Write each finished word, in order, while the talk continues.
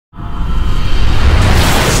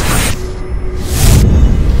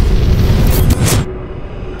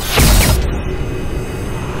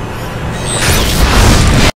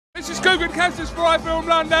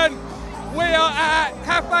London. We are at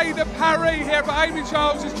Café de Paris here for Amy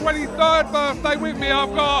Childs' 23rd birthday. With me,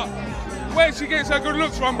 I've got where she gets her good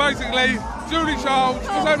looks from, basically. Julie Childs.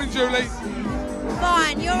 What's happening, Julie?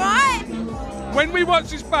 Fine, you alright? When we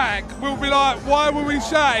watch this back, we'll be like, why were we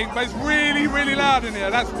shouting? But it's really, really loud in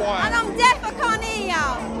here, that's why. And I'm deaf, I can't hear you.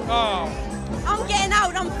 Oh. I'm getting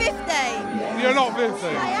old, I'm 50. You're not 50?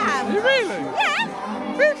 I am. You really? Yeah.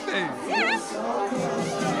 50? Yeah.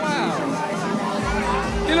 Wow.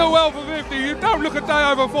 You look well for 50. You don't look a day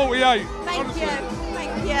over 48. Thank honestly. you.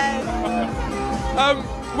 Thank you.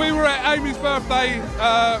 We were at Amy's birthday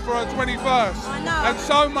for her 21st. I know. And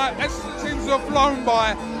so much, it seems to have flown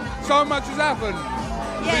by. So much has happened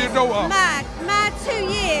for your daughter. Mad 2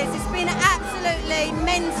 years. It's been absolutely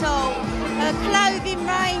mental. Her clothing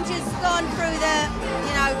range has gone through the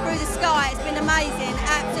sky. It's been amazing,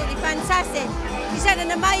 absolutely fantastic. She's had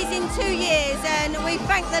an amazing 2 years, and we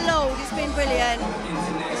thank the Lord. It's been brilliant.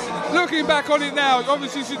 Looking back on it now,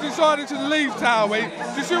 obviously she decided to leave Towie.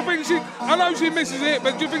 Do you still think I know she misses it,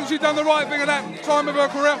 but do you think she's done the right thing at that time of her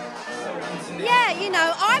career? Yeah, you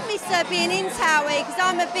know, I miss her being in Towie because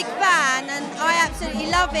I'm a big fan and I absolutely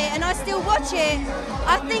love it, and I still watch it.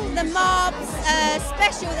 I think the Mobs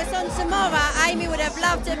special that's on tomorrow, Amy would have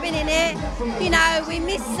loved to have been in it. You know, we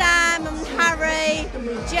miss Sam and Harry,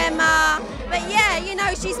 Gemma, but yeah, you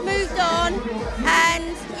know, she's moved on,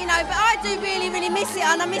 and you know, but I do really, really miss it,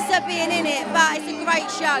 and I miss her being in it. But it's a great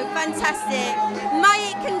show, fantastic.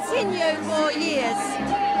 May it continue for years.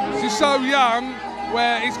 She's so young,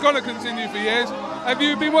 where it's going to continue for years. Have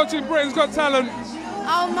you been watching Britain's Got Talent?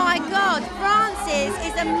 Oh my God, Frances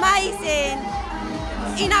is amazing.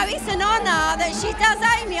 You know, it's an honour that she does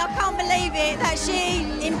Amy. I can't believe it, that she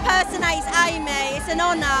impersonates Amy. It's an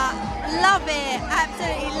honour. Love it,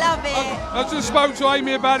 absolutely love it. I just spoke to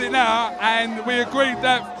Amy about it now, and we agreed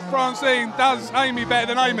that Francine does Amy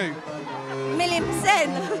better than Amy. 1,000,000%.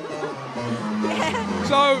 Yeah.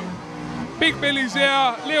 So, Big Billy's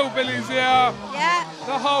here, Little Billy's here. Yeah.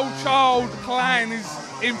 The whole child clan is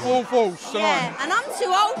in full force tonight. Yeah, and I'm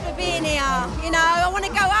too old for being here. You know, I want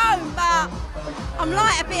to go home, but I'm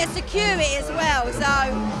like a bit of security as well.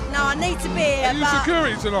 So, no, I need to be here. Are you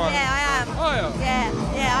security tonight? Yeah, I am. Oh, yeah?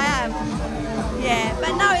 Yeah, I am. Yeah,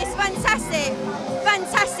 but no, it's fantastic.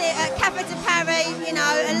 Fantastic at Café de Paris, you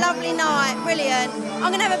know, a lovely night, brilliant.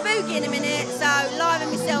 I'm going to have a boogie in a minute, so liven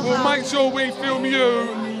myself up. We'll make sure we film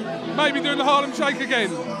you, maybe doing the Harlem Shake again.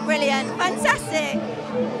 Brilliant, fantastic.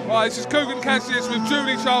 Right, this is KUGAN CASSIUS with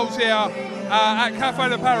Julie Childs here at Café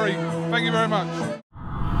de Paris. Thank you very much.